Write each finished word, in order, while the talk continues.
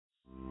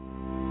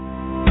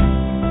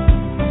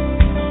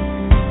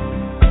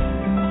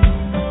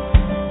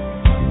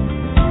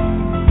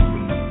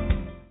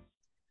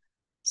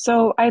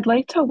So I'd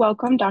like to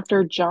welcome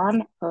Dr.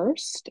 John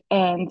Hurst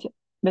and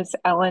Ms.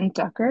 Ellen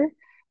Ducker,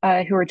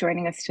 who are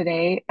joining us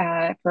today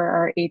for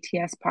our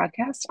ATS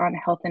podcast on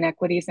health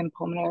inequities and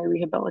pulmonary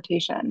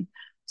rehabilitation.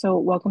 So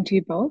welcome to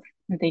you both,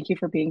 and thank you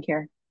for being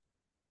here.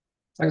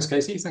 Thanks,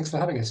 Casey. Thanks for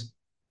having us.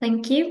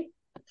 Thank you.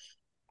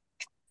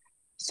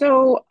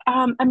 So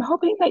I'm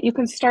hoping that you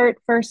can start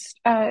first,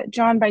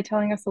 John, by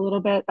telling us a little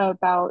bit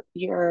about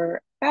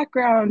your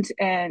background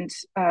and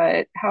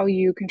how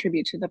you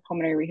contribute to the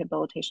pulmonary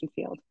rehabilitation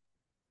field.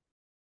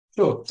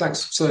 Sure,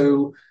 thanks.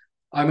 So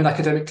I'm an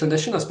academic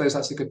clinician. I suppose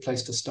that's a good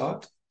place to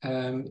start.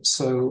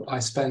 So I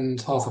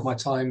spend half of my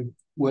time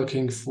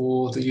working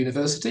for the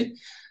university,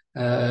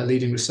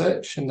 leading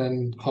research, and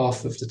then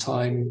half of the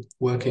time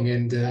working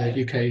in the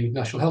UK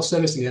National Health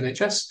Service and the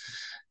NHS.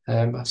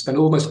 I spend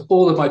almost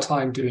all of my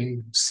time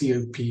doing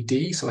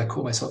COPD, so I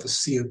call myself a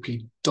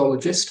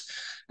COPDologist.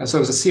 And so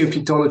as a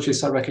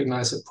COPDologist, I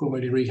recognize that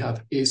pulmonary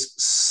rehab is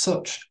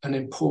such an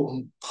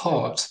important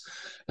part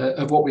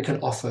of what we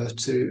can offer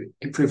to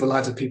improve the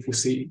lives of people with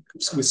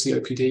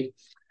COPD.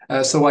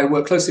 So I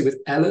work closely with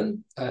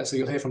Ellen, so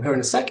you'll hear from her in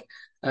a sec.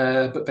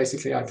 But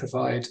basically, I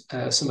provide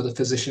some of the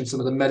physicians,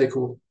 some of the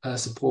medical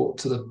support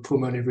to the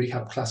pulmonary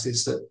rehab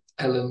classes that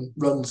Ellen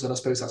runs. And I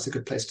suppose that's a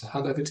good place to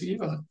hand over to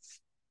you, Ellen.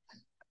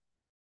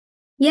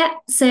 Yeah,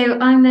 so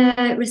I'm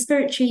a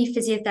respiratory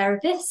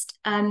physiotherapist.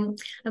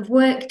 I've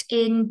worked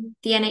in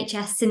the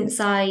NHS since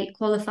I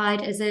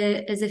qualified as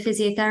a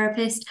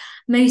physiotherapist,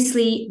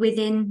 mostly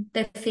within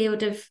the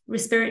field of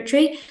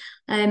respiratory.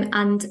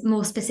 And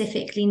more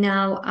specifically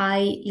now,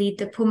 I lead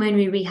the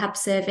pulmonary rehab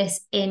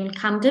service in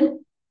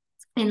Camden,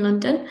 in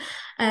London.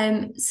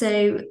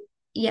 So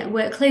yeah,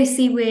 work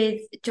closely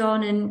with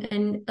John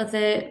and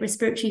other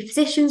respiratory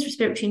physicians,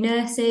 respiratory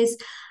nurses,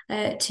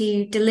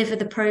 to deliver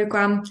the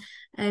programme.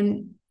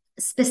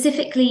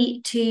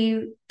 Specifically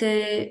to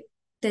the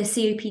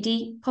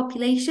COPD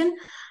population,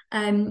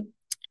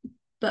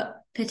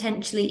 but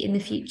potentially in the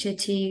future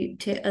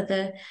to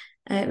other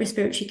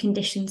respiratory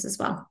conditions as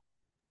well.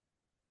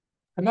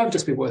 And that would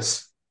just be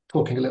worth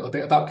talking a little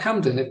bit about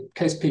Camden, in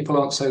case people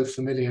aren't so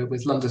familiar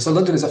with London. So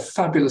London is a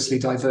fabulously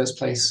diverse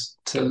place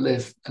to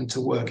live and to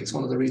work. It's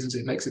one of the reasons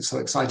it makes it so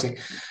exciting.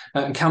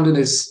 And Camden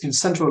is in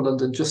central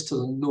London, just to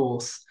the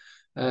north.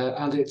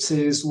 And it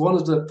is one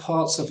of the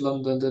parts of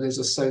London that is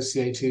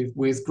associated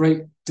with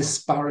great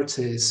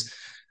disparities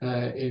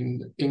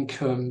in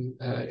income,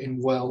 in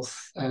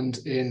wealth, and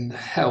in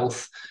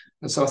health.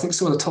 And so I think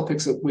some of the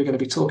topics that we're going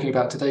to be talking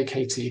about today,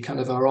 Katie,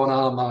 kind of are on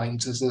our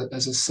minds as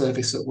a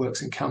service that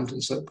works in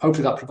Camden. So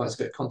hopefully that provides a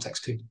bit of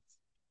context too.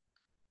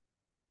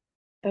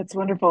 That's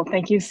wonderful.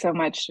 Thank you so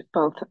much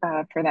both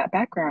for that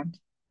background.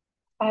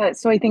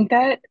 So I think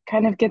that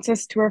kind of gets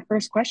us to our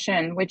first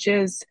question, which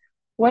is,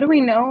 what do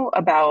we know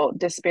about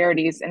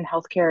disparities in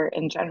healthcare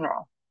in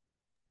general?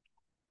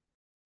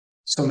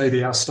 So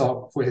maybe I'll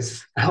start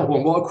with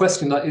one. What a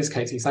question that is,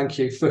 Katie. Thank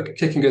you for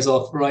kicking us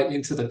off right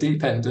into the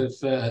deep end of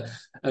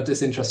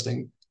this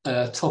interesting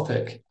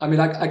topic. I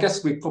mean, I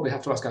guess we probably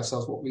have to ask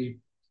ourselves what we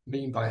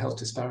mean by health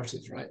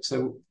disparities, right?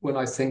 So when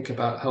I think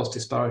about health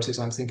disparities,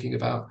 I'm thinking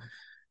about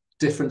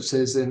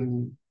differences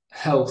in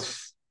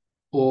health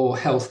or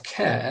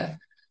healthcare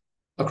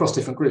across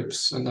different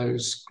groups, and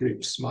those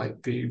groups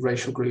might be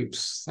racial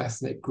groups,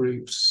 ethnic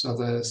groups,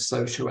 other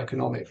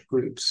socioeconomic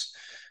groups.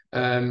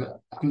 And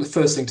the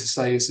first thing to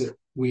say is that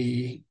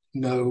we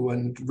know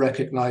and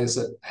recognize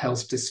that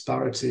health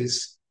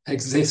disparities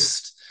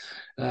exist.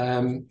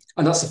 And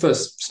that's the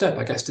first step,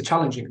 I guess, to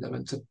challenging them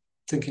and to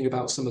thinking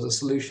about some of the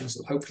solutions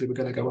that hopefully we're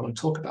going to go on and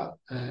talk about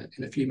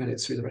in a few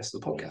minutes through the rest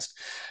of the podcast.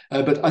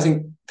 But I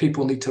think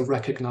people need to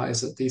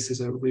recognize that this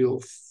is a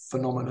real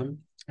phenomenon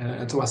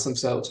and to ask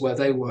themselves where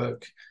they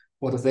work,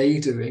 what are they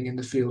doing in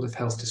the field of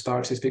health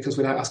disparities? Because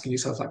without asking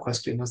yourself that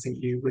question, I think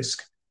you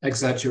risk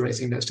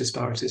exaggerating those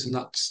disparities, and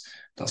that's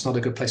not a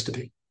good place to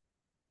be.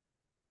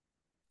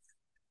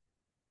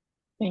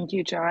 Thank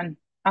you, John.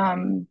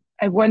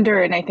 I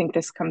wonder, and I think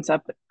this comes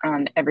up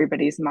on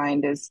everybody's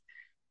mind, is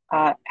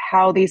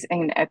how these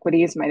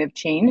inequities might have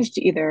changed,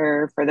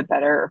 either for the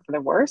better or for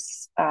the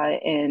worse,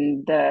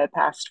 in the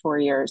past 4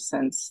 years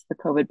since the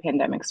COVID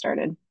pandemic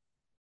started.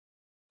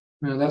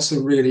 Now, that's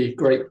a really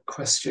great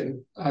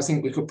question. I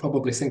think we could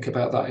probably think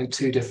about that in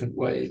two different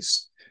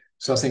ways.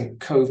 So I think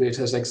COVID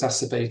has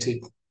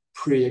exacerbated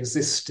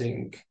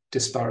pre-existing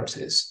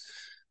disparities.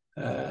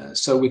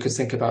 So we could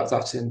think about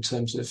that in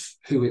terms of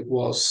who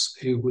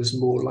was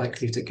more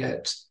likely to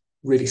get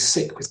really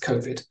sick with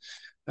COVID.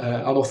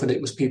 And often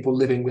it was people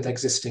living with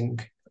existing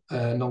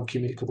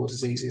non-communicable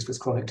diseases, with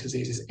chronic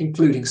diseases,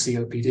 including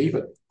COPD,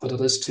 but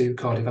others too,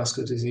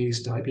 cardiovascular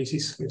disease,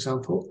 diabetes, for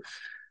example.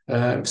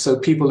 So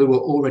people who were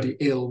already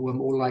ill were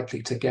more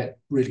likely to get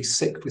really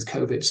sick with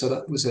COVID. So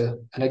that was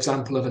an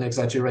example of an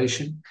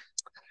exaggeration.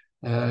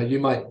 You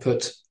might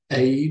put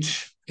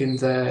age in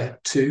there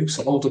too.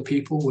 So older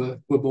people were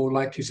more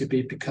likely to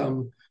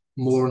become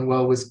more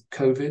unwell with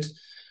COVID.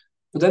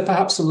 But then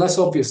perhaps some less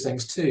obvious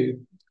things too.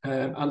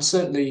 And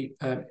certainly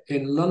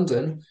in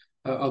London,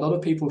 a lot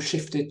of people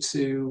shifted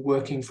to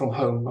working from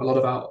home, a lot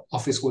of our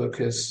office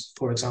workers,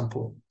 for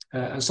example,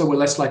 and so we're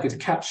less likely to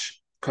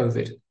catch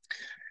COVID.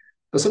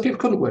 But some people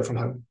couldn't work from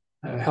home.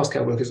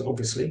 Healthcare workers,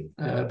 obviously,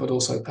 but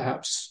also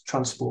perhaps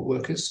transport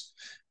workers,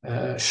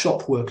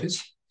 shop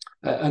workers.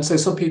 And so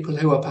some people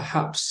who are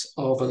perhaps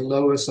of a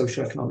lower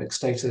socioeconomic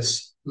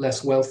status,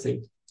 less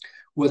wealthy,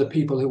 were the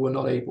people who were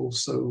not able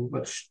so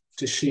much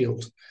to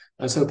shield.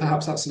 And so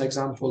perhaps that's an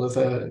example of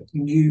a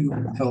new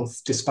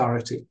health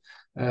disparity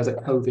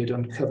that COVID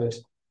uncovered.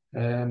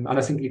 And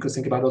I think you could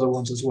think about other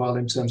ones as well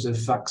in terms of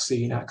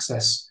vaccine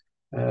access,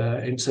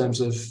 in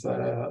terms of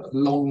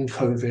long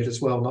COVID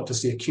as well, not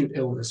just the acute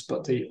illness,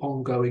 but the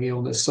ongoing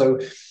illness. So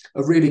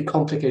a really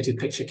complicated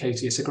picture,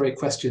 Katie. It's a great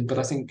question, but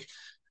I think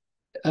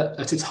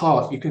at its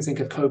heart, you can think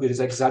of COVID as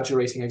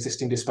exaggerating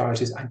existing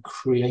disparities and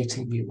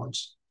creating new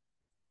ones.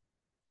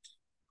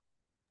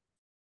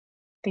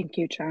 Thank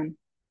you, John.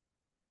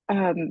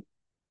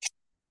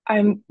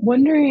 I'm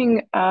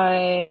wondering,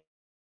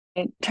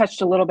 it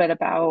touched a little bit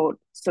about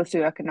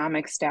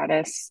socioeconomic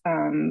status,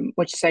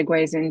 which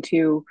segues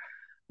into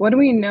what do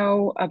we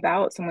know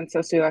about someone's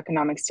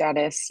socioeconomic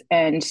status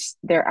and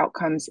their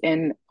outcomes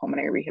in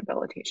pulmonary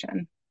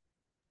rehabilitation?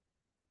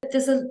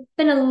 There's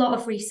been a lot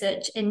of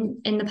research in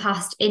the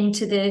past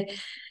into the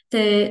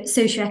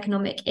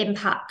socioeconomic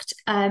impact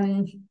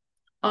on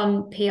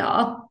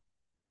PR.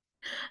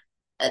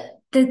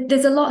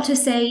 There's a lot to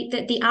say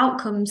that the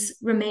outcomes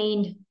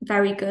remain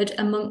very good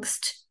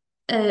amongst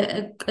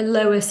a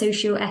lower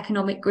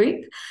socioeconomic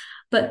group,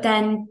 but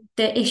then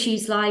the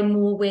issues lie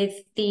more with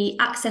the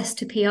access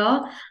to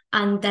PR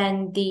and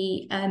then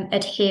the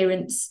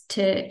adherence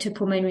to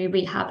pulmonary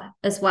rehab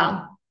as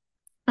well.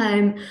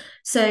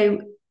 So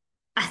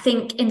I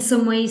think in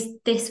some ways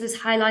this was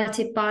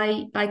highlighted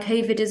by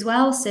COVID as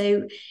well.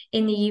 So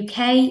in the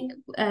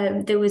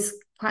UK, there was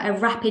quite a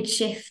rapid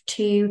shift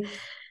to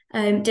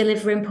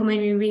delivering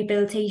pulmonary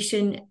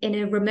rehabilitation in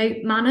a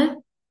remote manner.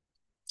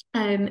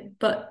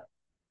 But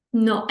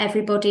not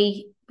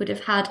everybody would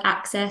have had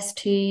access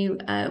to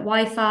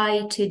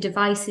Wi-Fi, to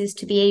devices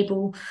to be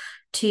able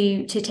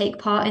to take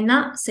part in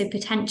that. So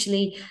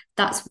potentially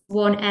that's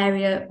one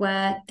area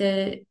where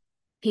the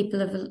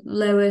people of a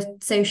lower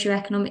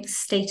socioeconomic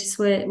status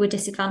were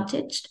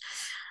disadvantaged.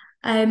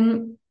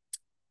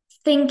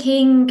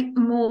 Thinking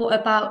more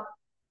about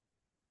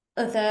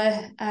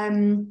other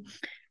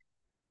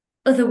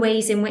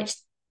ways in which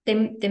they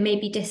may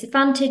be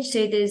disadvantaged.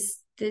 So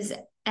there's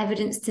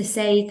evidence to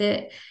say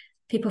that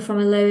people from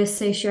a lower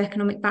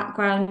socioeconomic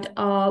background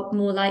are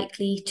more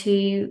likely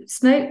to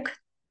smoke,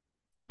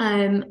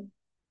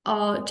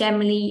 are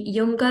generally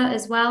younger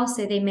as well.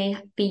 So they may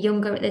be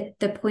younger at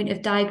the point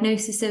of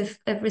diagnosis of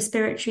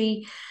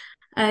respiratory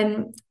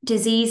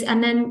disease.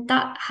 And then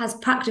that has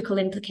practical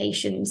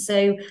implications.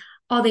 So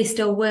are they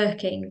still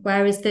working?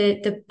 Whereas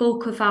the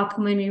bulk of our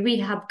pulmonary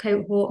rehab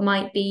cohort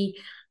might be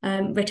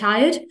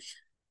retired,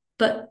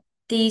 but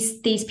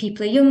these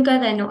people are younger,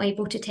 they're not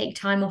able to take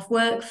time off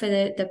work for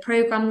the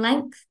program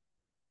length.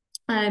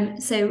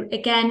 So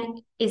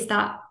again, is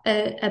that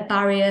a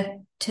barrier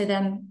to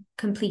them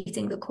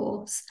completing the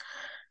course?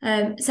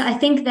 So I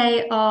think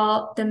they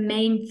are the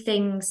main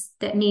things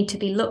that need to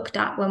be looked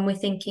at when we're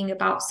thinking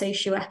about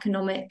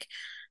socioeconomic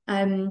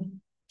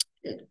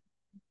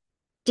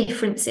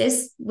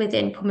differences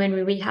within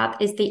pulmonary rehab,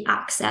 is the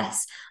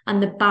access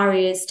and the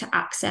barriers to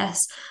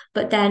access.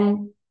 But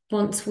then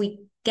once we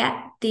get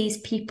these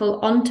people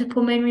onto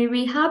pulmonary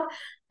rehab,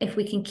 if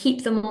we can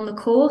keep them on the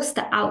course,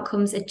 the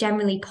outcomes are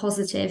generally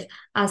positive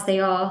as they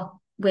are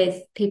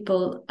with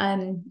people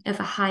of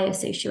a higher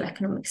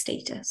socioeconomic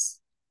status.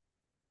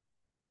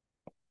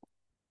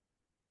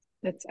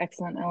 That's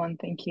excellent, Ellen.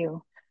 Thank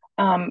you.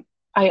 I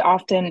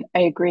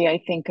agree.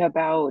 I think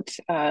about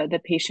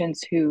the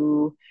patients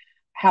who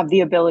have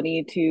the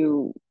ability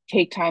to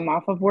take time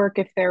off of work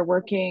if they're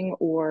working,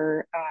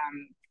 or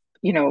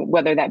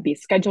whether that be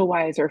schedule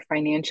wise or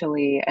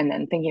financially, and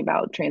then thinking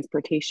about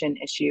transportation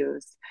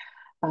issues.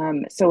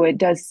 So it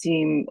does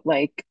seem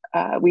like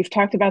we've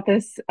talked about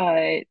this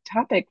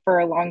topic for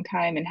a long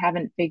time and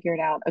haven't figured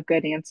out a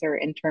good answer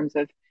in terms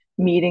of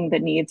meeting the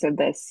needs of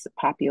this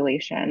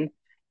population.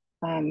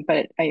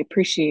 But I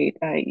appreciate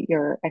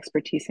your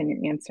expertise and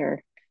your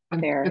answer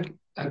there.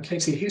 And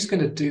Katie, who's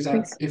going to do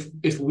that Please.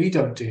 if we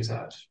don't do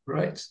that,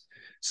 right?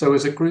 So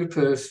as a group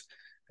of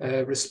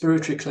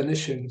respiratory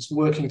clinicians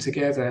working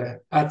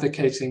together,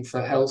 advocating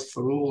for health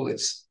for all,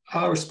 it's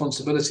our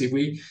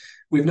responsibility.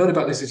 We've known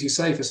about this, as you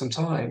say, for some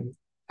time.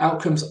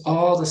 Outcomes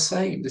are the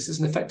same. This is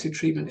an effective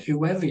treatment,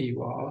 whoever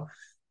you are.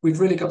 We've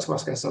really got to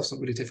ask ourselves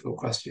some really difficult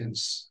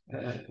questions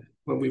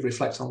when we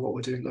reflect on what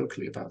we're doing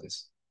locally about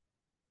this.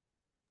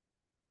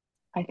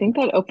 I think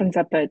that opens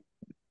up a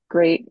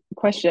great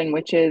question,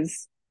 which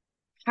is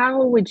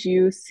how would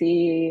you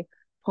see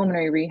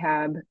pulmonary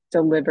rehab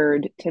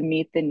delivered to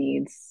meet the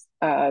needs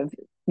of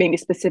maybe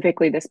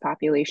specifically this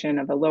population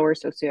of a lower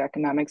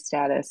socioeconomic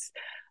status,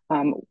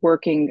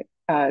 working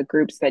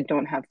groups that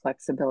don't have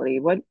flexibility?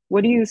 What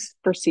do you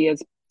foresee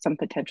as some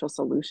potential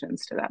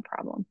solutions to that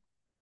problem?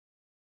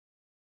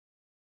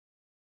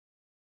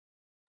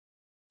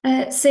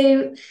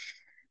 So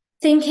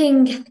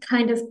thinking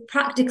kind of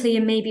practically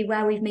and maybe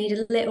where we've made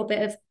a little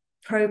bit of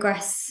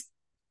progress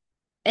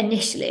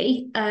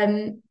initially,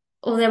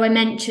 although I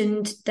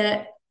mentioned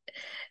that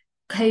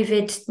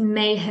COVID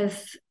may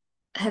have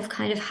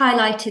kind of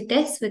highlighted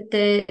this with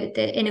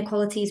the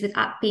inequalities with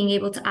being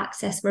able to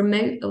access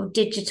remote or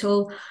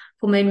digital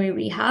pulmonary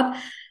rehab.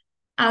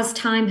 As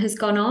time has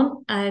gone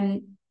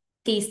on,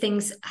 these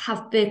things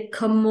have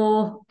become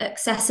more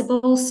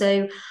accessible.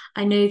 So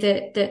I know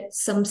that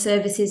some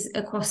services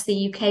across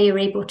the UK are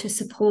able to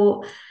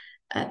support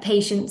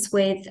patients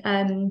with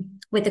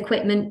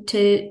equipment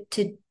to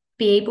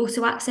be able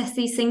to access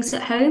these things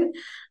at home.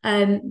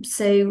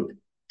 So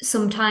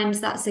sometimes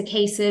that's a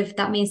case of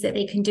that means that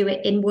they can do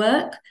it in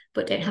work,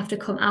 but don't have to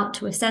come out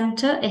to a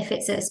centre if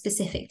it's at a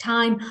specific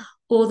time,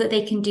 or that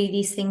they can do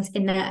these things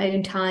in their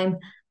own time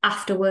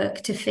after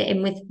work to fit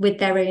in with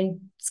their own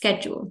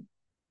schedule.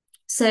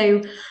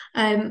 So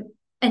an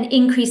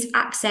increased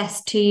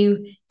access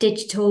to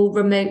digital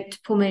remote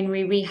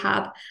pulmonary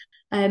rehab,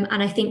 and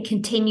I think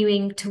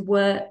continuing to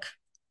work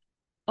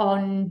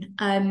on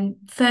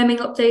firming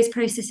up those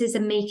processes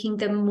and making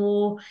them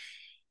more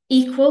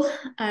equal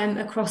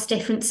across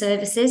different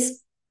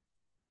services,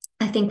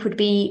 I think would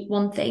be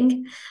one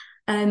thing.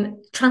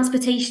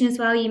 Transportation as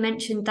well, you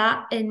mentioned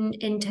that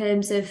in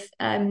terms of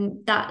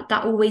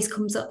that always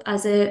comes up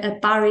as a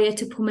barrier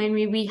to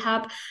pulmonary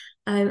rehab.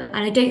 And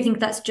I don't think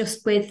that's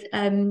just with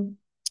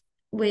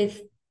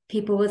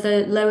people with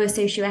a lower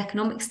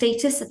socioeconomic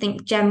status. I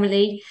think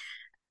generally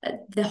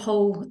the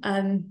whole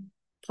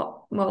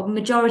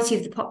majority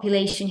of the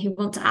population who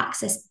want to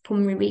access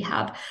pulmonary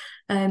rehab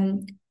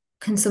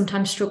can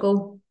sometimes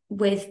struggle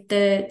with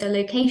the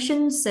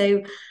locations.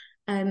 So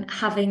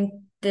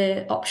having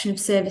the option of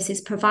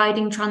services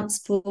providing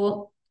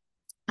transport.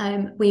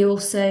 We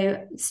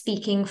also,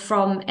 speaking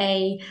from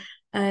a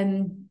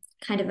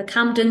kind of a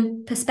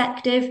Camden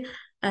perspective,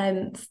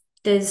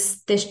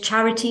 there's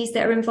charities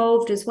that are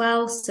involved as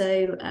well.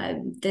 So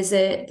there's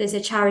a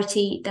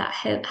charity that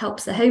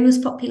helps the homeless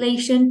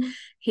population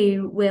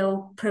who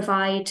will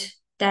provide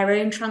their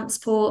own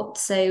transport.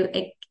 So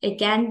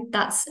again,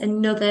 that's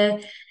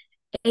another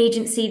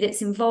agency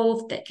that's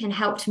involved that can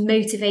help to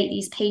motivate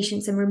these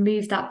patients and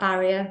remove that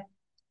barrier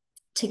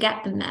to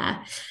get them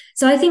there.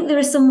 So I think there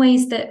are some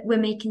ways that we're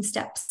making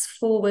steps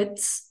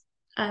forwards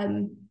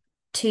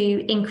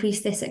to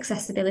increase this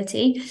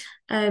accessibility.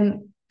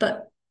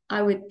 But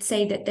I would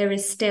say that there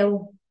is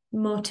still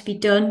more to be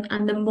done.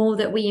 And the more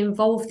that we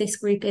involve this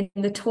group in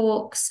the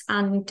talks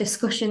and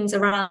discussions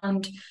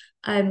around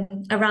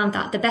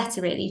that, the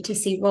better, really, to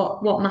see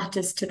what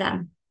matters to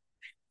them.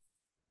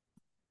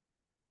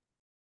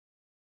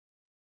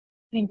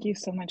 Thank you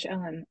so much,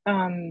 Ellen.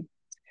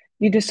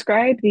 You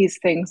describe these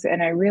things,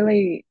 and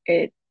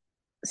it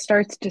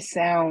starts to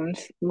sound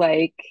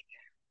like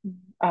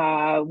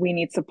we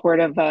need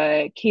support of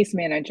a case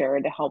manager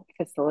to help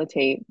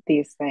facilitate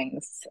these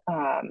things.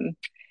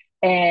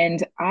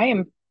 And I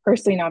am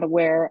personally not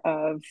aware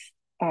of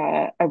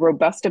a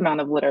robust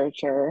amount of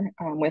literature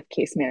with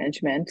case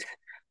management.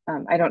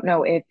 I don't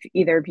know if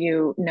either of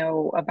you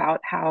know about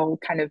how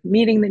kind of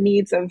meeting the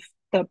needs of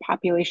the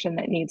population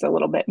that needs a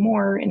little bit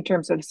more in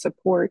terms of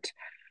support.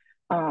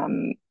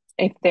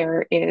 If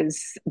there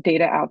is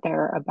data out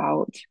there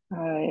about,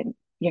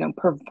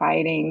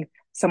 providing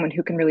someone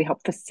who can really help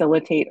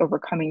facilitate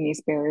overcoming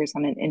these barriers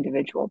on an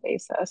individual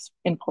basis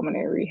in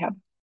pulmonary rehab.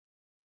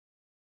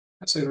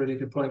 That's a really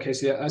good point,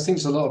 Casey. I think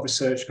there's a lot of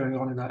research going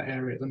on in that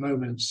area at the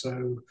moment.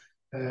 So,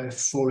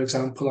 for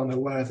example, I'm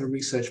aware of a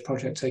research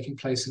project taking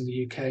place in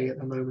the UK at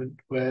the moment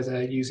where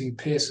they're using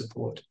peer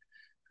support.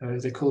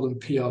 They call them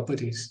PR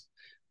buddies.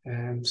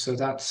 So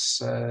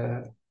that's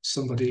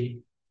somebody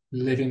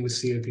living with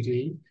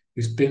COPD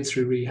who's been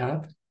through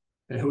rehab,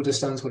 who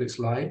understands what it's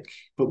like,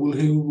 but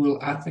who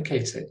will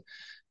advocate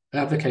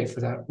for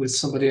that with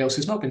somebody else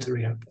who's not been to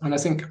rehab. And I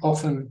think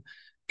often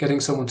getting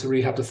someone to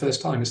rehab the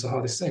first time is the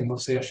hardest thing.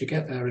 Once they actually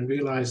get there and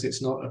realize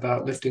it's not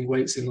about lifting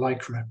weights in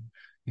Lycra,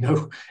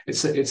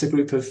 it's a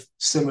group of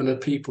similar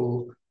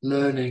people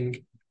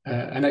learning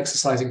and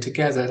exercising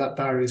together. That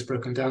barrier is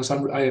broken down.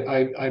 So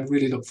I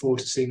really look forward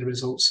to seeing the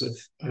results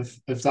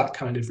of that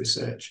kind of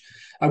research.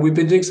 And we've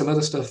been doing some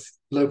other stuff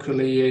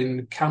locally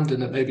in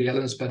Camden that maybe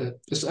Ellen's better,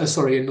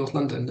 in North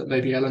London, that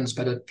maybe Ellen's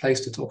better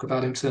placed to talk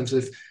about in terms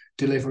of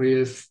delivery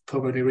of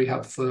pulmonary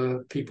rehab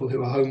for people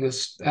who are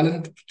homeless.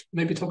 Ellen,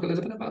 maybe talk a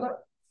little bit about that?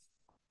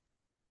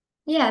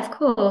 Yeah, of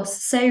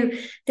course. So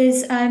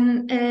there's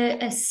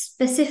a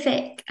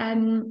specific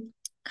kind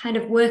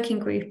of working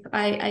group,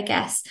 I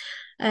guess,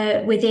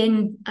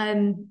 within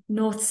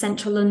North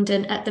Central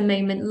London at the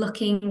moment,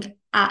 looking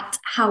at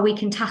how we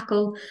can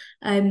tackle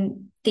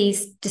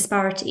these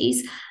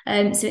disparities.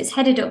 So it's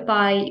headed up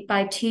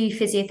by two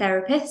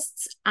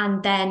physiotherapists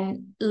and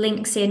then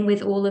links in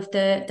with all of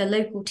the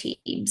local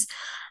teams.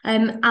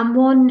 And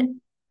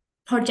one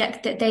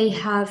project that they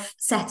have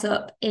set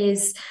up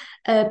is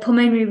a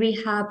pulmonary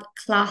rehab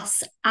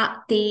class at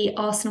the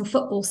Arsenal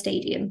football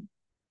stadium.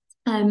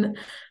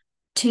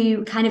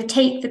 to kind of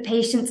take the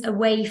patients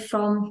away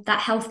from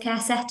that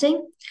healthcare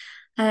setting.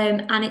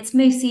 And it's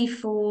mostly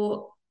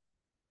for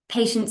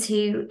patients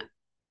who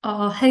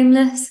are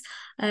homeless,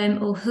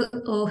 or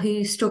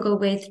who struggle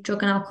with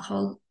drug and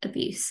alcohol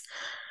abuse.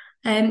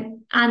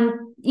 And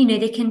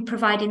they can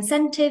provide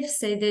incentives.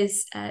 So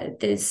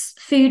there's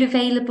food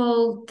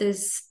available,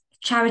 there's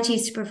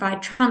charities to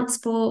provide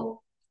transport.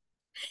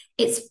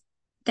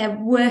 They're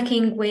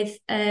working with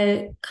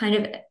a kind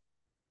of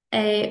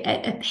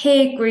a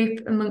peer group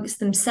amongst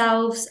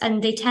themselves,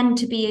 and they tend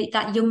to be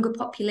that younger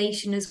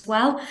population as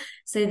well.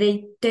 So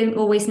they don't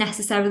always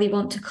necessarily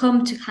want to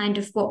come to kind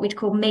of what we'd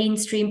call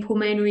mainstream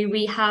pulmonary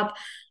rehab,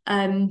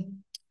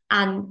 and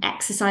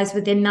exercise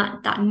within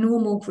that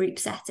normal group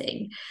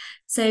setting.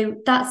 So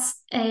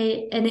that's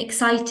an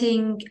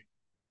exciting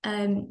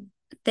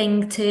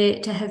thing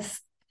to have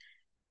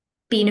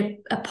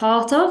been a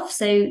part of.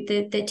 So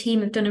the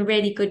team have done a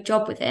really good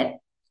job with it,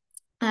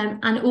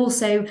 and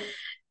also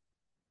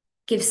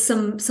gives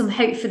some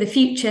hope for the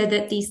future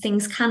that these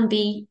things can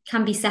be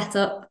set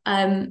up,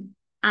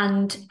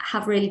 and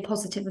have really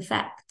positive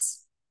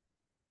effects.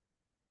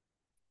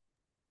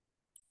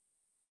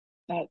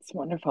 That's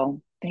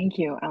wonderful. Thank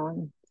you,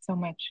 Ellen, so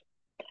much.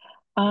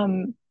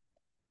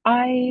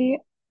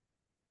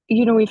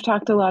 We've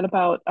talked a lot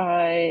about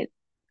the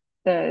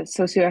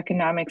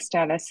socioeconomic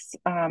status,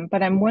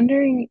 but I'm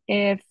wondering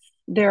if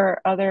there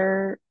are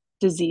other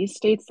disease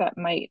states that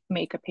might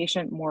make a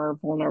patient more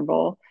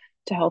vulnerable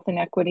to health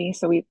inequity.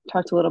 So we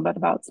talked a little bit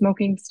about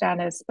smoking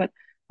status, but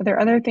are there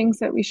other things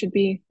that we should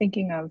be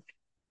thinking of?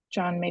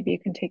 John, maybe you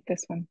can take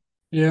this one.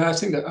 Yeah, I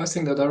think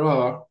that there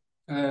are.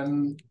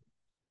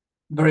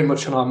 Very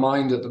much on our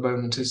mind at the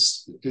moment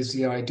is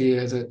the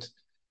idea that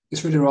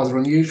it's really rather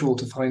unusual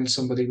to find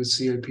somebody with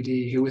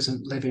COPD who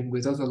isn't living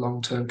with other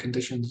long-term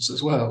conditions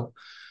as well.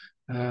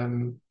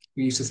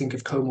 We used to think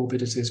of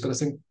comorbidities, but I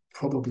think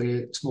probably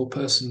it's more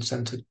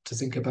person-centered to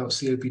think about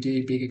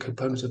COPD being a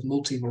component of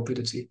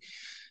multimorbidity.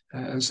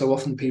 And so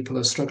often people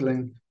are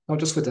struggling not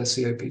just with their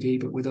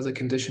COPD, but with other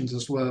conditions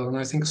as well. And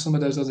I think some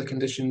of those other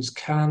conditions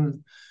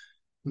can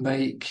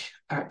make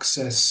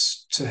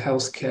access to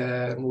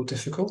healthcare more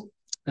difficult.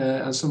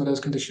 And some of those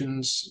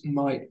conditions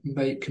might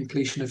make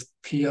completion of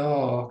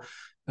PR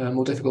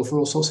more difficult for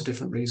all sorts of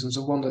different reasons.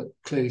 And one that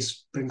clearly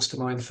springs to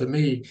mind for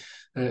me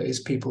is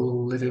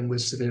people living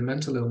with severe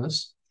mental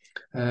illness.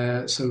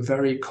 So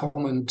very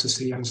common to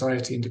see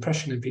anxiety and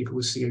depression in people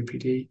with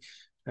COPD.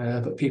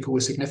 But people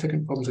with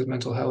significant problems with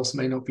mental health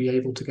may not be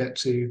able to get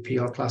to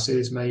PR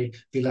classes, may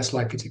be less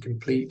likely to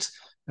complete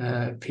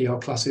PR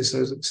classes.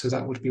 So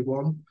that would be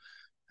one.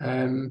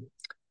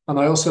 And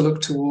I also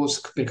look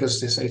towards, because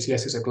this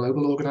ATS is a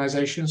global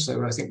organization,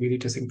 so I think we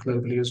need to think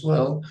globally as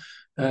well.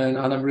 And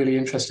I'm really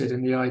interested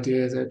in the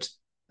idea that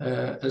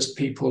as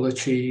people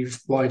achieve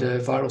wider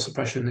viral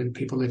suppression in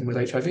people living with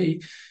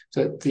HIV,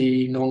 that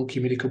the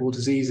non-communicable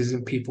diseases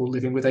in people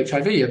living with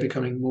HIV are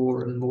becoming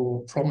more and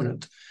more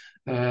prominent.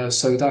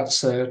 So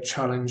that's a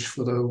challenge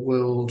for the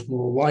world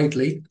more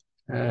widely,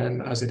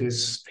 as it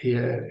is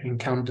here in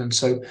Camden.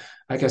 So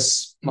I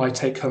guess my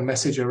take-home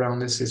message around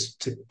this is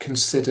to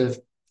consider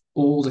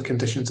all the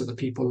conditions that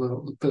people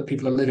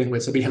are living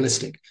with, so be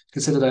holistic.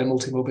 Consider their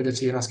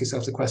multimorbidity and ask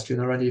yourself the question,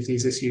 are any of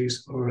these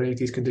issues or any of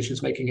these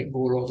conditions making it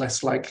more or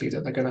less likely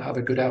that they're going to have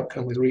a good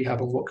outcome with rehab,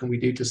 and what can we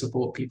do to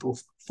support people,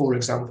 for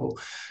example,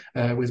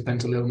 with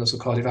mental illness or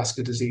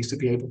cardiovascular disease to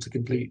be able to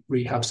complete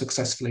rehab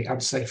successfully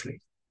and safely.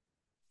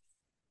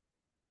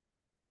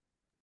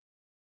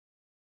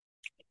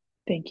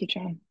 Thank you,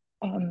 John.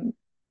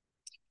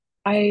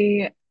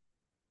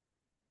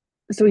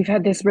 So we've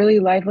had this really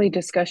lively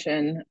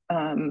discussion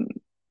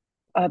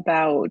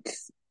about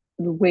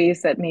the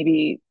ways that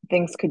maybe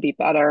things could be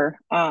better.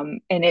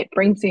 And it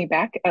brings me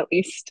back, at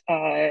least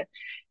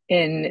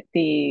in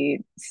the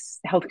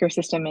healthcare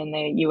system in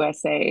the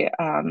USA,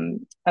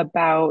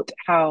 about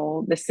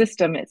how the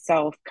system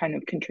itself kind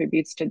of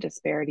contributes to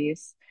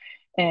disparities.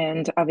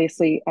 And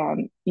obviously,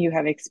 you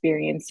have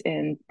experience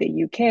in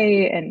the UK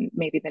and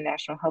maybe the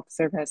National Health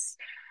Service.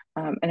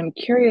 And I'm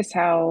curious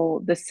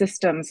how the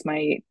systems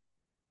might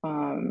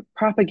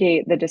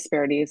propagate the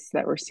disparities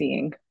that we're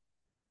seeing.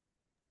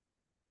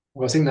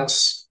 Well, I think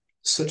that's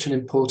such an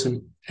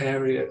important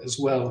area as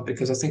well,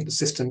 because I think the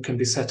system can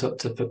be set up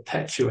to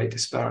perpetuate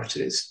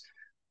disparities,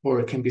 or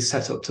it can be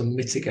set up to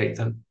mitigate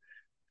them.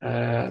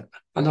 And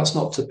that's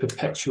not to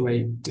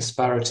perpetuate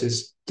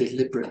disparities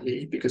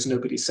deliberately, because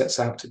nobody sets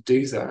out to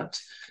do that.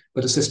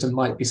 But a system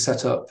might be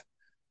set up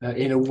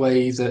in a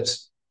way that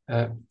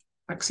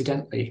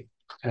accidentally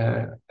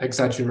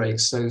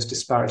exaggerates those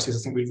disparities. I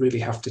think we really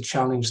have to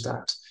challenge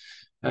that.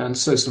 And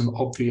so some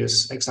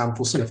obvious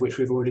examples, some of which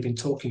we've already been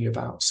talking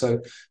about. So,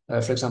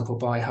 for example,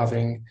 by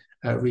having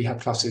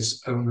rehab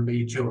classes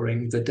only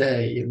during the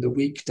day, in the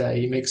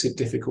weekday, makes it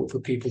difficult for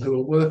people who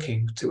are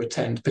working to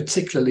attend,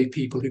 particularly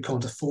people who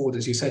can't afford,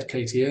 as you said,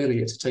 Katie,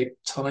 earlier, to take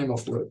time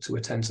off work to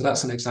attend. So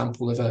that's an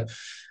example of a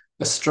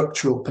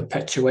structural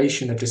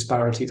perpetuation of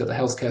disparity that the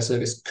healthcare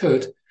service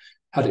could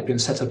had it been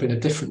set up in a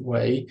different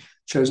way,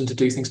 chosen to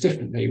do things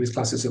differently with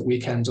classes at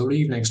weekends or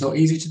evenings. Not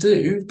easy to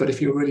do, but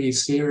if you're really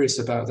serious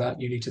about that,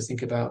 you need to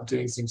think about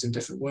doing things in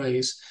different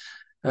ways.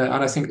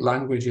 And I think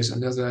language is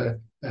another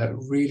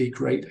really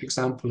great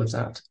example of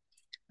that.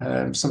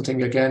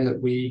 Something, again,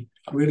 that we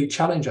really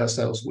challenge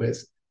ourselves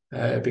with,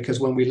 because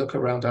when we look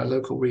around our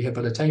local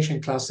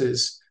rehabilitation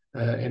classes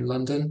in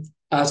London,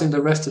 as in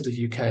the rest of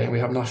the UK, and we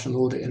have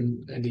national audit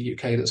in the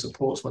UK that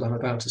supports what I'm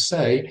about to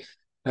say,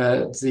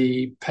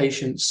 the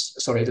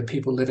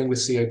people living with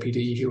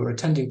COPD who are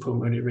attending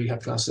pulmonary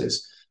rehab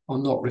classes are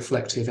not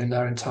reflective in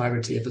their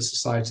entirety of the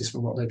societies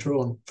from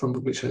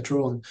which they're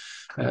drawn.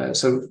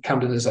 So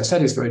Camden, as I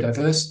said, is very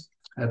diverse.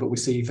 But we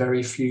see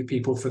very few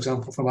people, for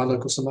example, from our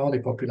local Somali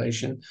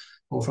population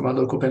or from our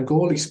local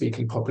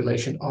Bengali-speaking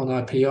population on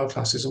our PR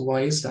classes. And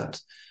why is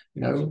that?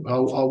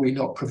 Are we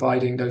not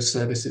providing those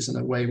services in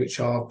a way which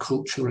are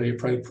culturally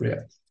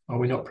appropriate? Are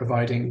we not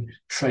providing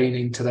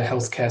training to the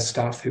healthcare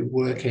staff who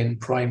work in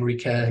primary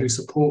care, who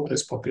support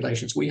those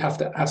populations? We have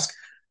to ask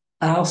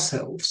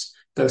ourselves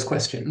those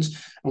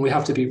questions, and we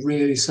have to be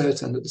really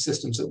certain that the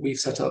systems that we've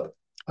set up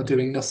are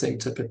doing nothing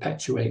to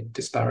perpetuate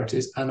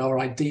disparities and are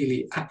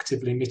ideally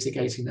actively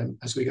mitigating them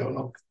as we go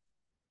along.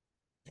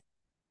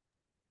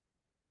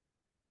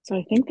 So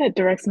I think that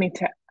directs me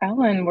to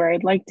Ellen, where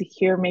I'd like to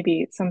hear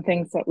maybe some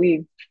things that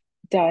we've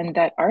done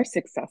that are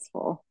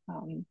successful.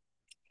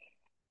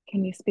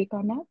 Can you speak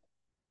on that?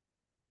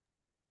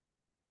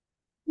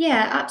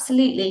 Yeah,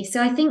 absolutely.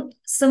 So I think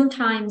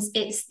sometimes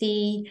it's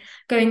the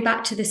going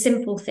back to the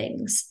simple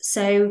things.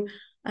 So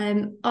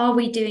are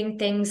we doing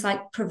things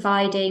like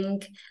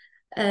providing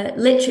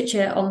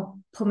literature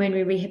on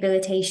pulmonary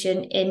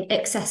rehabilitation in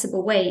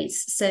accessible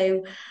ways?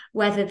 So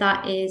whether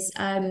that is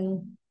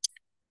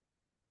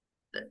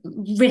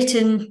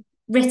written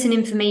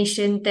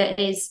information that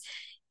is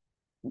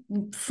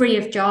free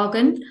of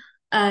jargon,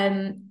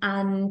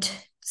 and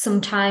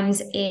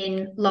sometimes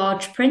in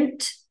large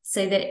print,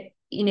 so that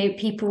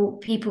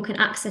people can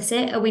access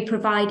it. Are we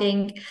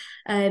providing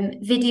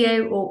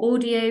video or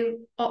audio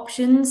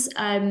options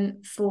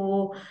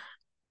for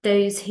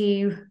those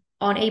who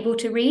aren't able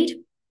to read?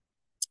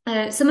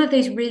 Some of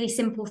those really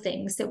simple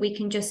things that we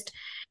can just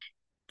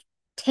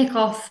tick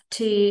off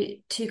to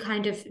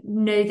kind of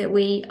know that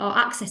we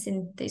are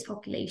accessing those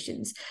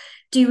populations.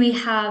 Do we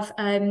have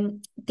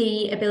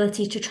the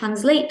ability to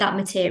translate that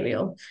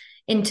material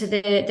into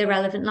the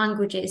relevant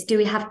languages? Do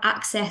we have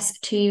access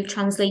to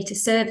translator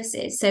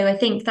services? So I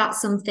think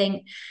that's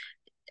something,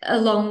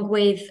 along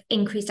with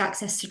increased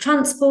access to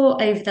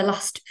transport over the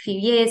last few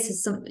years,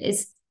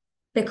 has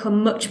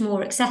become much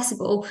more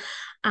accessible.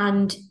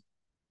 And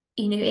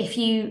if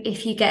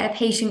you get a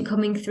patient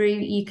coming through,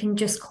 you can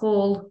just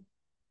call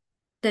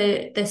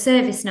the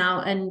service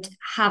now and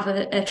have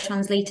a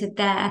translator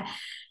there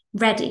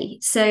ready.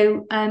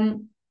 So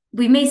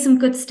we made some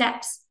good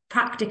steps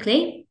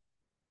practically.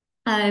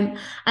 And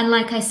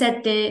like I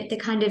said, the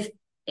kind of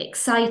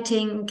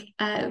exciting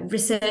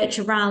research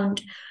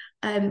around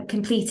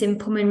completing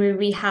pulmonary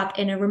rehab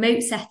in a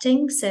remote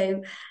setting.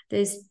 So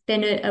there's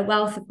been a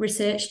wealth of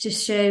research to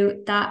show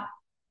that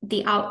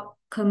the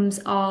outcomes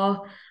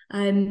are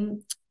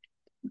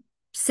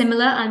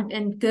similar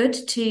and good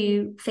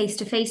to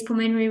face-to-face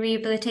pulmonary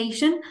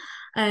rehabilitation.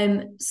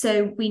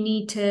 So we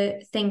need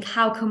to think,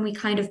 how can we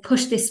kind of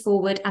push this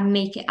forward and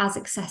make it as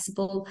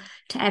accessible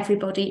to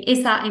everybody?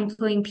 Is that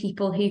employing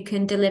people who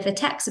can deliver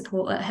tech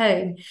support at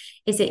home?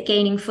 Is it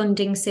gaining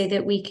funding so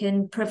that we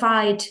can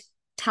provide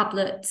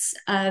tablets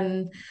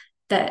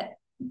that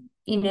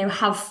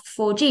have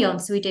 4G on,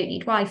 so we don't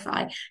need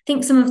Wi-Fi? I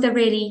think some of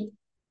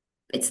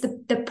it's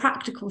the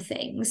practical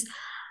things.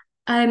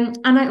 And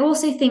I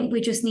also think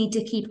we just need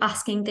to keep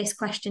asking this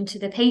question to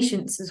the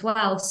patients as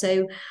well.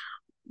 So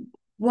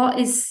what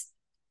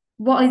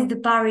are the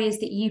barriers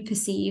that you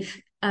perceive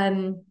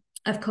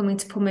of coming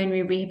to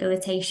pulmonary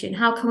rehabilitation?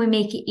 How can we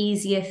make it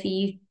easier for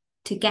you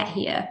to get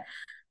here?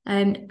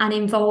 And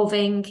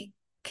involving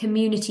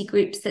community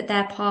groups that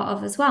they're part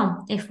of as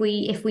well. If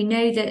we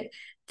know that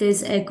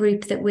there's a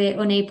group that we're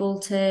unable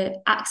to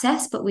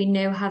access, but we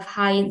know have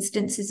high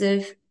instances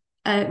of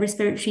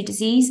respiratory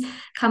disease,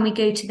 can we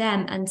go to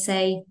them and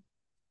say,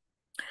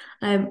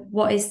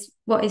 what is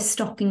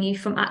stopping you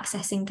from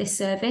accessing this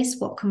service?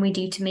 What can we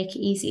do to make it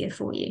easier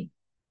for you?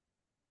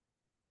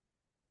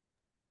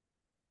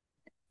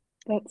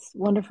 That's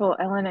wonderful,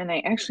 Ellen. And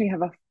I actually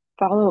have a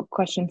follow-up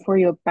question for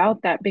you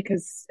about that,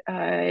 because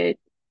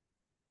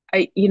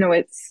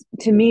it's,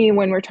 to me,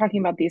 when we're talking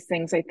about these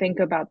things, I think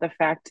about the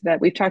fact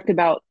that we've talked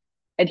about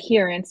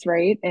adherence,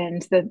 right?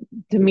 And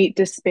to meet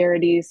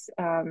disparities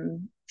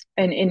and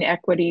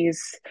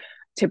inequities,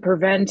 to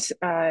prevent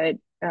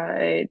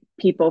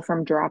people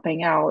from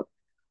dropping out.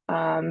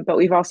 But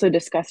we've also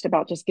discussed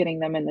about just getting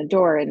them in the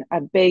door. And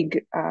a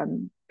big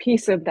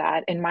piece of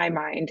that, in my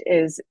mind,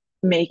 is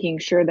making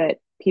sure that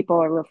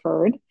people are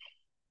referred.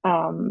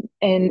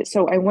 And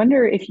so I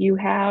wonder if you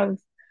have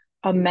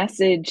a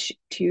message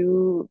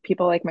to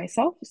people like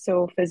myself,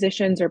 so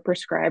physicians or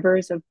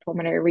prescribers of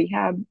pulmonary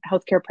rehab,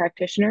 healthcare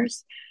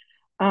practitioners,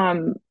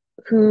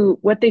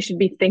 what they should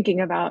be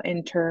thinking about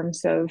in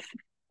terms of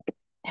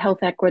health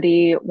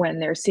equity when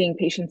they're seeing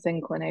patients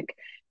in clinic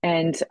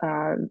and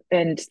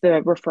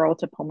the referral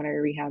to pulmonary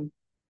rehab.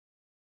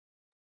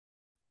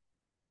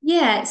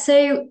 Yeah,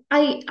 so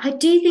I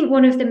do think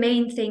one of the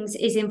main things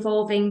is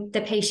involving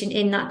the patient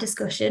in that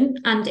discussion.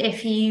 And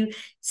if you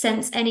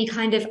sense any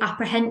kind of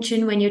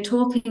apprehension when you're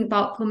talking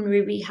about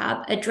pulmonary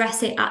rehab,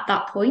 address it at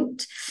that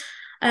point.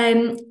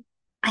 Um,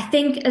 I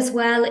think as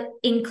well,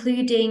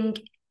 including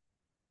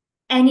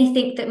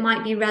anything that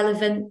might be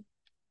relevant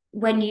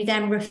when you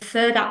then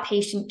refer that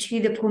patient to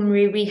the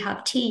pulmonary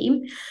rehab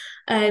team,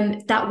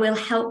 that will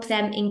help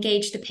them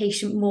engage the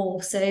patient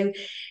more. So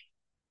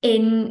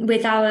in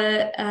with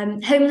our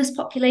homeless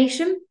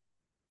population,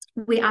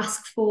 we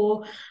ask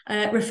for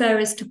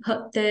referrers to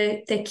put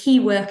the key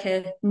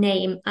worker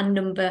name and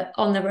number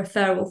on the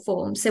referral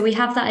form. So we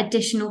have that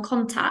additional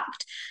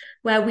contact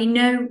where we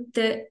know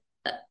that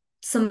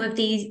some of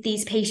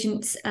these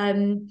patients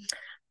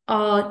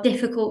are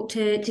difficult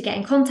to get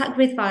in contact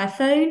with via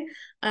phone.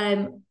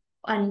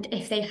 And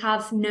if they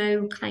have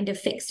no kind of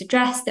fixed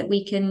address that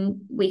we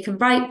can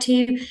write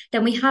to,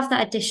 then we have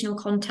that additional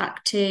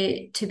contact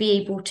to be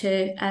able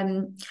to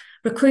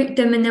recruit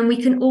them, and then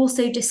we can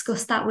also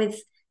discuss that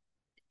with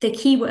the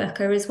key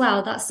worker as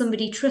well. That's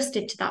somebody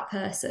trusted to that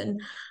person,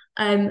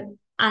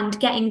 and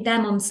getting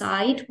them on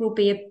side will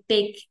be a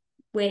big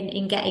win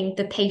in getting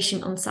the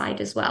patient on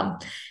side as well.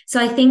 So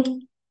I think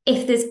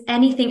if there's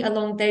anything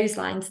along those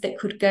lines that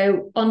could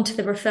go onto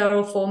the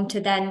referral form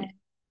to then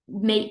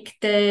make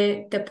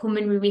the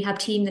pulmonary rehab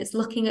team that's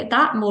looking at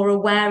that more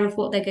aware of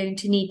what they're going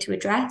to need to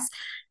address,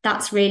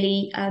 that's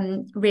really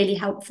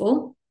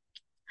helpful.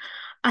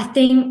 I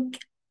think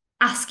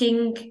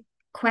asking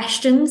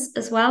questions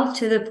as well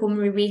to the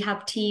pulmonary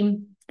rehab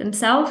team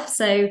themselves.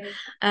 So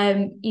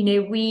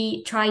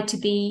we try to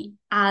be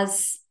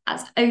as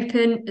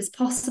open as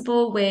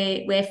possible.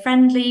 We're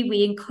friendly.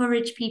 We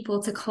encourage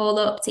people to call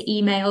up, to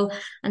email,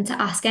 and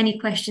to ask any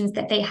questions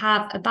that they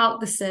have about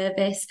the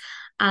service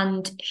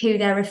and who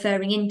they're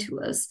referring into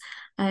us.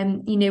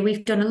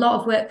 We've done a lot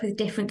of work with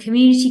different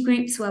community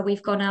groups where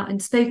we've gone out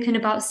and spoken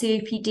about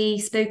COPD,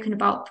 spoken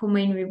about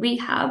pulmonary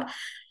rehab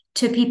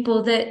to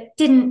people that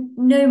didn't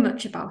know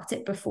much about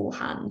it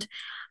beforehand.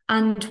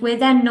 And we're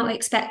then not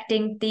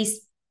expecting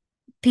these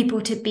people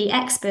to be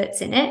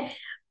experts in it,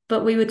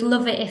 but we would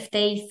love it if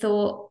they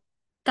thought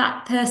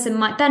that person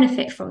might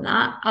benefit from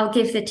that. I'll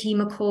give the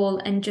team a call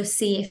and just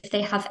see if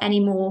they have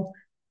any more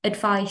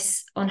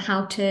advice on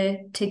how to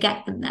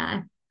get them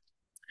there.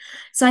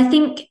 So I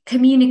think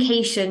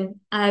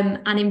communication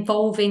and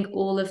involving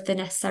all of the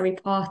necessary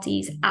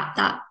parties at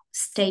that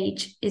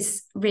stage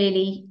is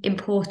really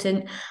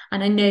important.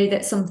 And I know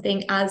that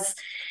something as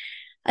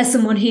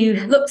someone who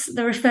looks at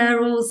the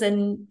referrals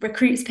and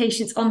recruits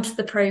patients onto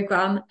the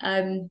program,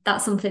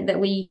 that's something that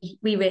we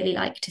really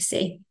like to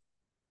see.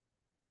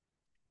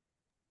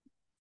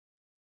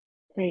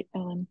 Great,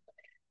 Ellen.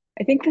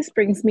 I think this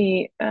brings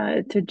me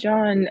to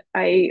John.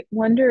 I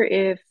wonder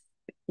if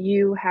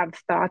you have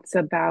thoughts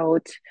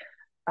about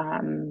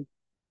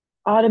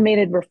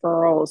automated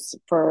referrals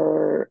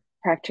for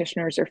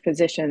practitioners or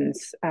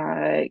physicians,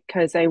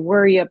 because I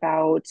worry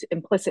about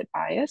implicit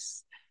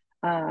bias.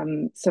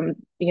 Some,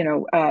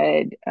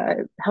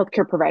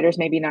 healthcare providers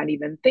maybe not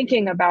even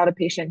thinking about a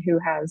patient who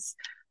has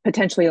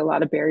potentially a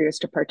lot of barriers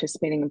to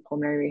participating in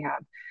pulmonary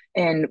rehab,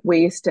 and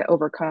ways to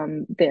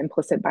overcome the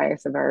implicit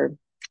bias of our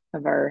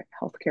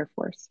healthcare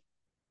force.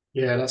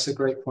 Yeah, that's a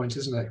great point,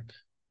 isn't it?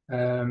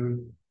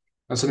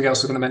 And something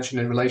else I'm going to mention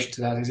in relation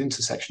to that is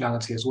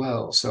intersectionality as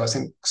well. So I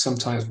think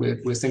sometimes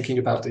we're thinking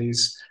about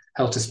these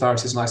health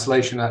disparities in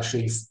isolation.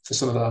 Actually, for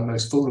some of our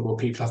most vulnerable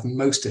people, have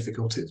most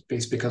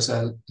difficulties because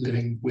they're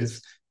living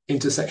with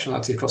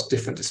intersectionality across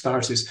different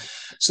disparities.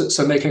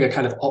 So making a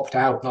kind of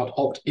opt-out, not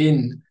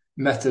opt-in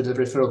method of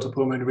referral to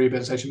pulmonary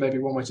rehabilitation may be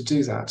one way to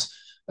do that.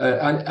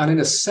 And in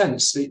a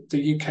sense,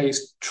 the UK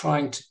is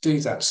trying to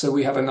do that. So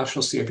we have a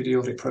national COPD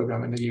audit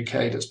program in the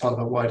UK that's part of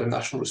a wider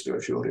national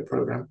respiratory audit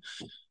program.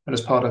 And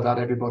as part of that,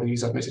 everybody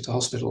who's admitted to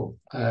hospital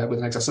with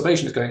an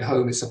exacerbation is going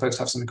home is supposed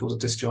to have something called a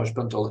discharge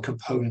bundle, a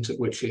component of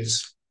which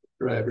is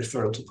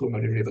referral to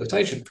pulmonary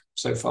rehabilitation.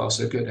 So far,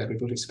 so good.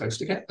 Everybody's supposed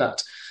to get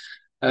that.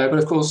 But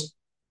of course,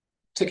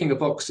 ticking a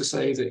box to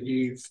say that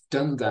you've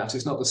done that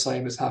is not the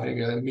same as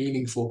having a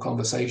meaningful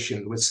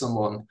conversation with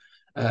someone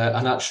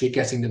and actually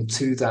getting them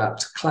to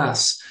that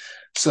class.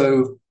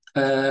 So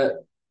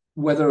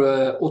whether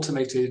an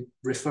automated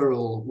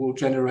referral will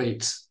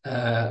generate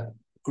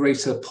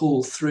greater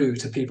pull through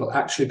to people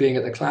actually being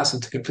at the class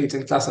and to completing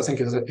the class, I think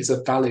is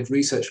a valid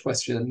research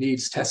question and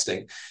needs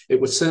testing.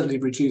 It would certainly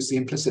reduce the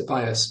implicit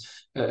bias,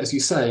 as you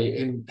say,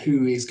 in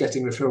who is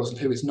getting referrals and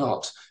who is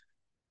not.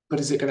 But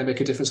is it going to make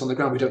a difference on the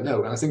ground? We don't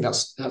know. And I think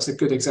that's a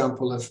good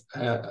example of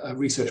a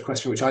research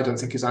question which I don't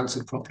think is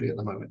answered properly at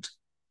the moment.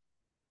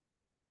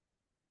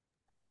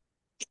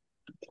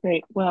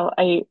 Great. Well,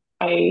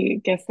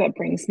 I guess that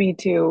brings me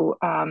to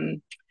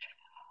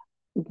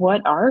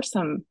what are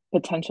some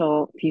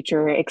potential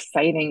future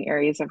exciting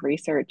areas of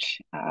research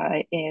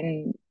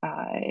in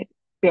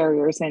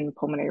barriers in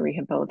pulmonary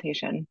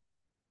rehabilitation?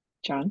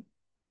 John?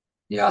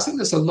 Yeah, I think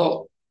there's a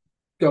lot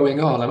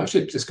going on. I'm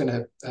actually just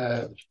going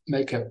to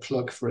make a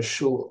plug for a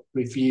short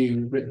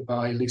review written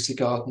by Lucy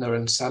Gardner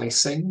and Sally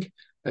Singh.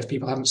 If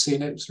people haven't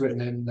seen it, it's written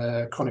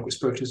in Chronic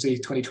Respiratory Disease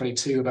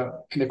 2022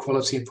 about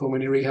inequality in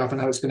pulmonary rehab and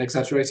how it's been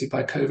exaggerated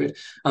by COVID.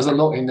 There's a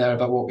lot in there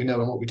about what we know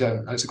and what we don't.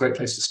 And it's a great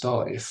place to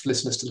start if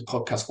listeners to the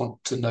podcast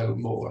want to know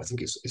more. I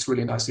think it's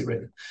really nicely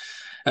written.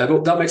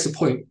 But that makes the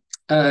point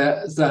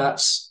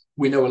that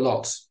we know a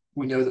lot.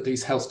 We know that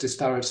these health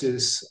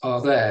disparities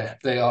are there.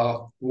 They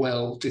are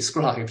well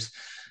described.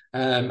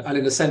 And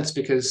in a sense,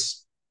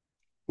 because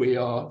we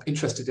are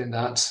interested in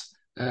that,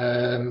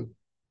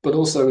 but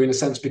also in a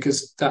sense,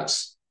 because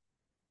that's,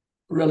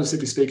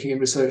 relatively speaking, in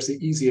research, the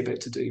easier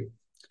bit to do,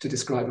 to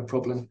describe a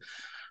problem.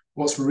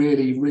 What's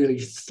really, really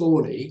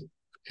thorny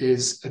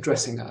is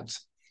addressing that.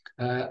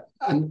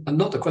 And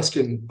not the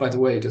question, by the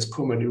way, does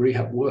pulmonary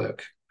rehab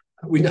work?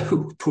 We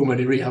know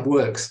pulmonary rehab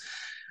works.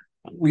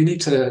 We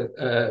need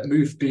to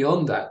move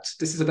beyond that.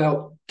 This is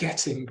about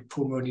getting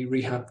pulmonary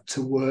rehab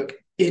to work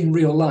in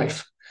real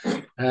life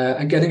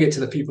and getting it to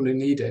the people who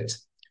need it.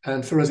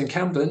 And for us in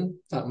Camden,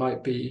 that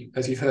might be,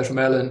 as you've heard from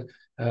Ellen,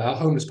 our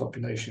homeless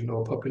population,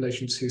 or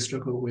populations who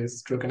struggle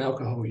with drug and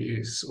alcohol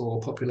use,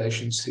 or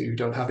populations who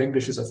don't have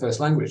English as a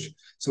first language.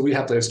 So we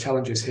have those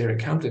challenges here in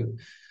Camden.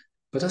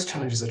 But those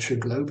challenges are true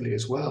globally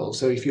as well.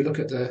 So if you look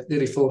at the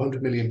nearly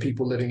 400 million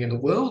people living in the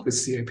world with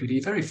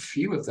COPD, very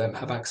few of them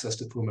have access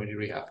to pulmonary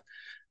rehab.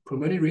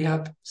 Pulmonary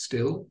rehab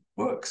still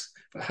works.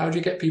 But how do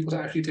you get people to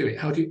actually do it?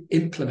 How do you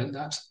implement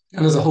that?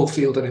 And there's a whole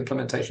field of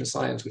implementation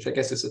science, which I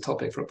guess is a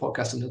topic for a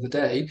podcast another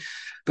day.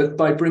 But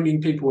by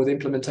bringing people with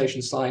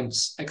implementation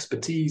science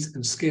expertise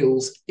and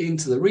skills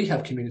into the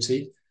rehab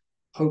community,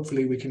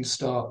 hopefully we can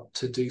start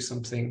to do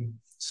something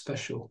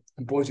special.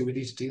 And boy, do we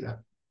need to do that.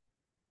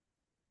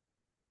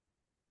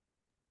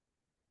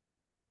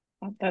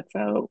 That's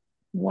a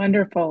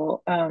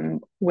wonderful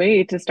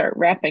way to start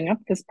wrapping up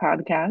this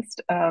podcast.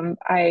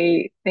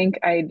 I think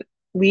I'd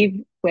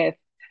leave with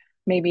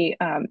maybe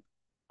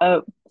a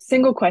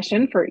single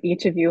question for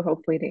each of you,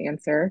 hopefully, to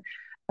answer.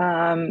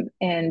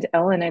 And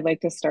Ellen, I'd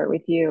like to start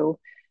with you.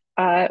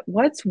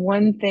 What's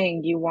one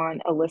thing you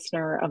want a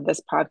listener of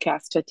this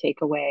podcast to take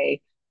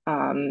away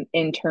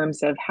in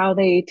terms of how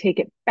they take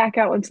it back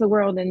out into the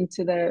world,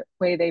 into the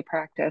way they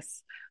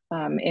practice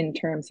in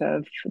terms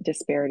of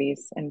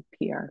disparities and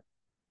PR?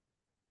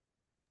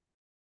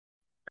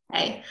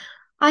 Okay.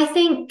 I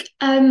think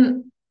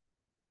the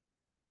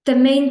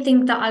main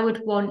thing that I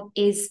would want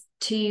is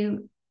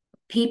to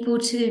people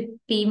to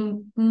be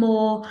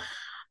more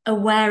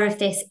aware of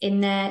this in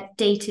their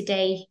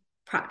day-to-day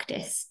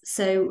practice.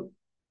 So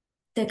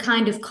the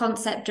kind of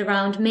concept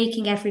around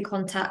making every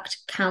contact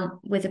count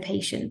with a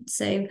patient.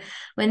 So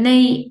when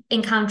they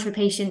encounter a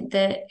patient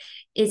that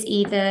is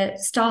either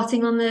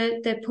starting on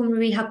the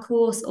pulmonary rehab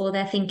course, or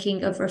they're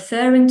thinking of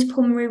referring to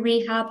pulmonary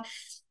rehab,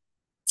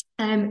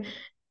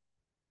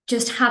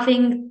 just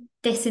having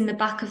this in the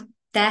back of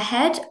their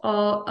head,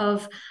 or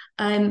of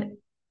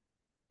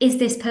is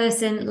this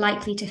person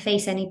likely to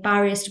face any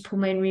barriers to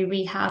pulmonary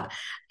rehab?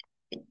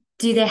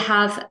 Do they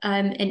have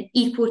an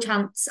equal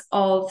chance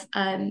of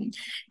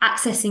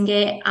accessing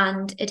it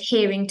and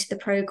adhering to the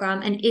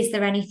program? And is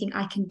there anything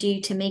I can do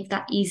to make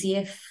that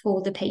easier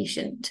for the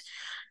patient?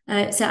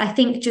 So I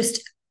think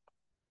just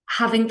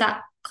having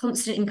that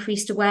constant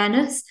increased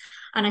awareness,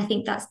 and I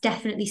think that's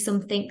definitely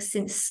something,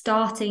 since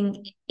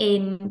starting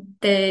in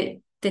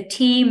the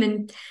team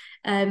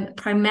and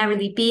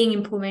primarily being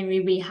in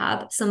pulmonary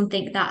rehab,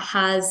 something that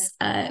has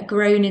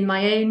grown in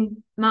my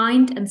own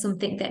mind, and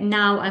something that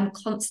now I'm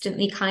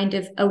constantly kind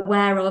of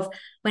aware of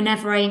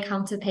whenever I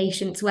encounter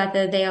patients,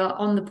 whether they are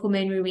on the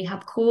pulmonary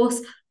rehab course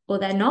or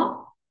they're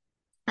not.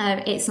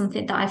 It's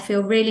something that I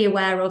feel really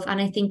aware of, and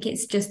I think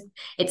it's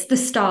the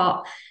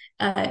start,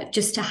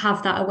 just to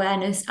have that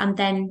awareness, and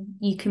then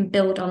you can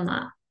build on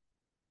that.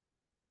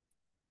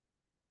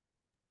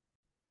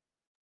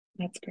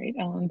 That's great,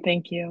 Ellen.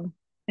 Thank you.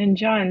 And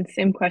John,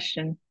 same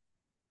question.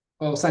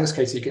 Well, thanks,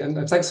 Katie.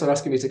 And thanks for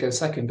asking me to go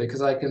second,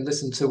 because I can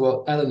listen to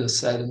what Ellen has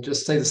said and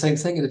just say the same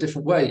thing in a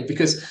different way.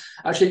 Because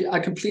actually, I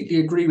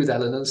completely agree with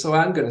Ellen, and so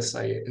I'm going to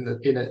say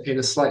it in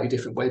a slightly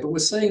different way. But we're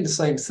saying the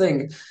same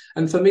thing,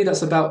 and for me,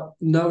 that's about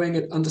knowing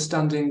and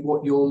understanding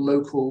what your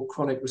local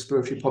chronic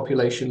respiratory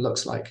population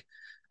looks like,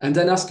 and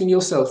then asking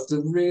yourself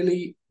the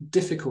really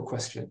difficult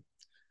question,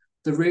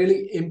 the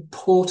really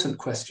important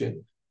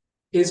question: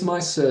 is my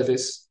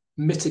service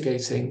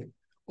mitigating,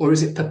 or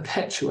is it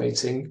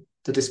perpetuating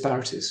the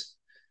disparities?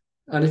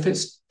 And if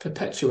it's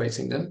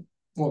perpetuating them,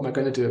 what am I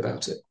going to do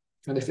about it?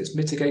 And if it's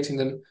mitigating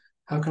them,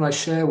 how can I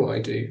share what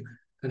I do?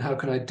 And how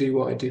can I do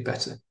what I do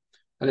better?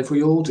 And if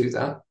we all do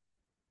that,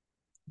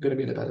 we're going to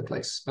be in a better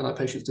place, and our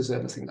patients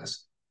deserve nothing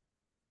less.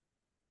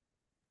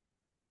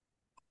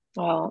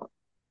 Well,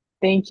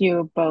 thank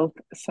you both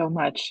so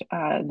much.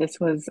 This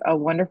was a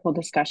wonderful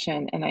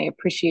discussion, and I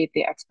appreciate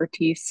the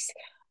expertise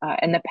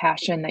and the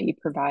passion that you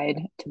provide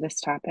to this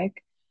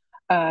topic.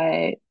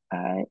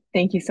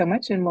 Thank you so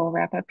much, and we'll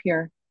wrap up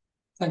here.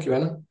 Thank you,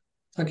 Ellen.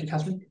 Thank you,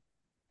 Catherine.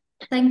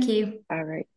 Thank you. All right.